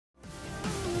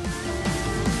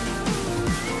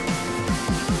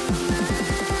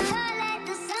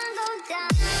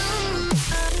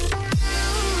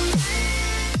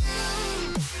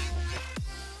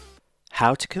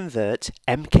how to convert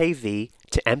MKV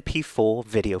to MP4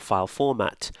 video file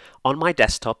format. On my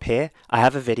desktop here, I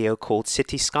have a video called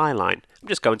City Skyline. I'm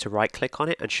just going to right click on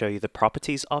it and show you the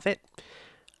properties of it.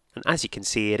 And as you can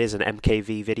see, it is an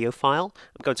MKV video file.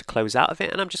 I'm going to close out of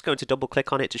it and I'm just going to double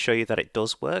click on it to show you that it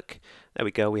does work. There we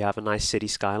go, we have a nice city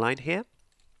skyline here.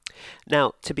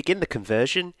 Now, to begin the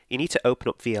conversion, you need to open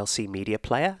up VLC Media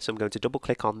Player. So I'm going to double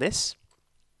click on this.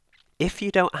 If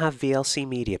you don't have VLC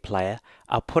Media Player,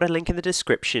 I'll put a link in the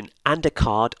description and a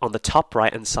card on the top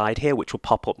right hand side here, which will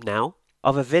pop up now,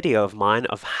 of a video of mine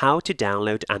of how to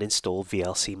download and install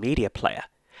VLC Media Player.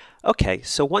 Okay,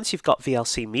 so once you've got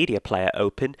VLC Media Player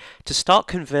open, to start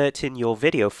converting your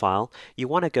video file, you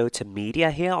want to go to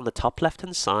Media here on the top left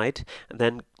hand side, and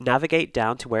then navigate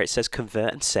down to where it says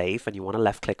Convert and Save, and you want to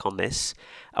left click on this.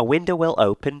 A window will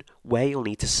open where you'll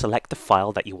need to select the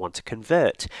file that you want to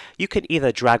convert. You can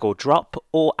either drag or drop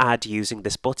or add using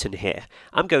this button here.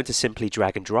 I'm going to simply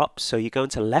drag and drop, so you're going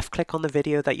to left click on the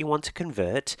video that you want to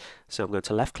convert. So I'm going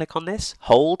to left click on this,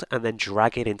 hold, and then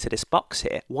drag it into this box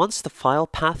here. Once the file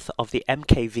path of the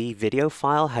MKV video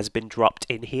file has been dropped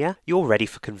in here, you're ready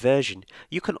for conversion.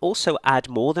 You can also add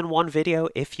more than one video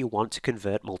if you want to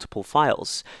convert multiple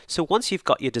files. So once you've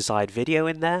got your desired video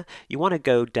in there, you want to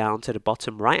go down to the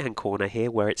bottom right hand corner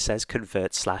here where it says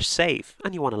Convert/Save,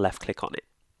 and you want to left click on it.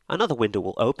 Another window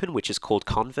will open which is called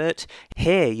Convert.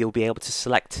 Here you'll be able to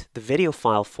select the video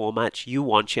file format you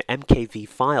want your MKV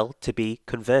file to be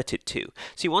converted to.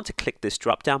 So you want to click this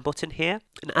drop down button here,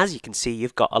 and as you can see,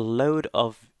 you've got a load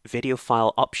of video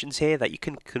file options here that you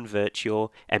can convert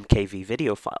your MKV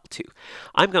video file to.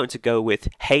 I'm going to go with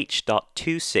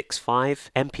H.265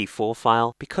 MP4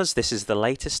 file because this is the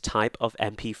latest type of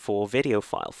MP4 video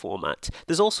file format.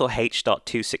 There's also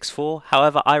H.264,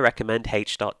 however I recommend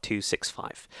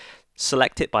H.265.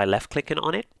 Select it by left clicking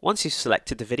on it. Once you've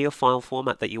selected the video file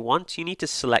format that you want, you need to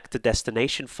select the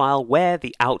destination file where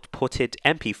the outputted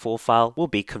MP4 file will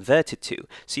be converted to.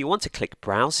 So you want to click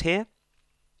Browse here,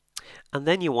 and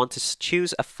then you want to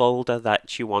choose a folder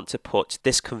that you want to put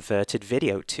this converted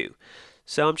video to.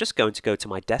 So I'm just going to go to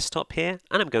my desktop here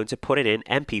and I'm going to put it in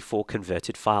MP4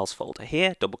 converted files folder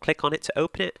here. Double click on it to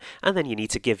open it, and then you need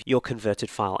to give your converted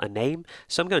file a name.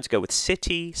 So I'm going to go with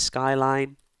City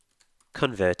Skyline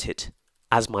Converted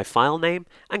as my file name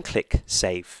and click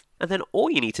Save. And then all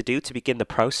you need to do to begin the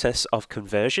process of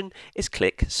conversion is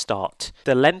click Start.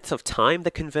 The length of time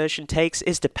the conversion takes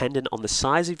is dependent on the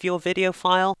size of your video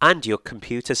file and your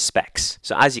computer specs.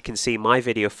 So as you can see, my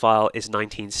video file is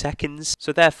 19 seconds,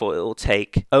 so therefore it will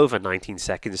take over 19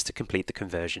 seconds to complete the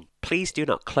conversion. Please do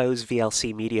not close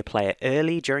VLC Media Player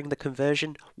early during the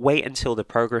conversion. Wait until the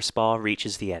progress bar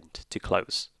reaches the end to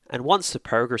close. And once the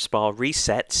progress bar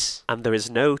resets and there is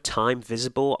no time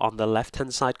visible on the left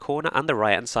hand side corner and the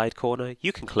right hand side corner,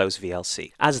 you can close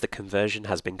VLC as the conversion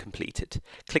has been completed.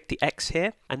 Click the X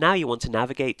here, and now you want to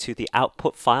navigate to the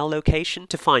output file location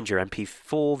to find your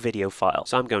MP4 video file.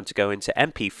 So I'm going to go into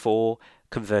MP4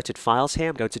 converted files here.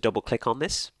 I'm going to double click on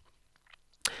this.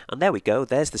 And there we go,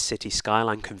 there's the city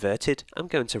skyline converted. I'm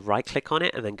going to right click on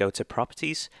it and then go to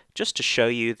properties just to show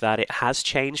you that it has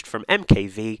changed from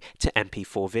MKV to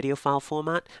MP4 video file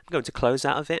format. I'm going to close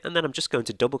out of it and then I'm just going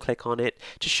to double click on it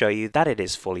to show you that it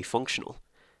is fully functional.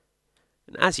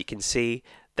 And as you can see,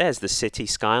 there's the city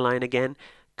skyline again,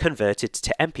 converted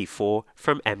to MP4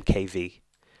 from MKV.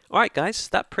 Alright guys,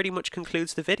 that pretty much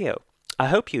concludes the video. I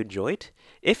hope you enjoyed.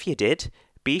 If you did,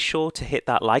 be sure to hit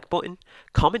that like button,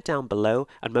 comment down below,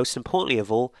 and most importantly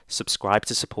of all, subscribe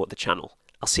to support the channel.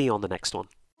 I'll see you on the next one.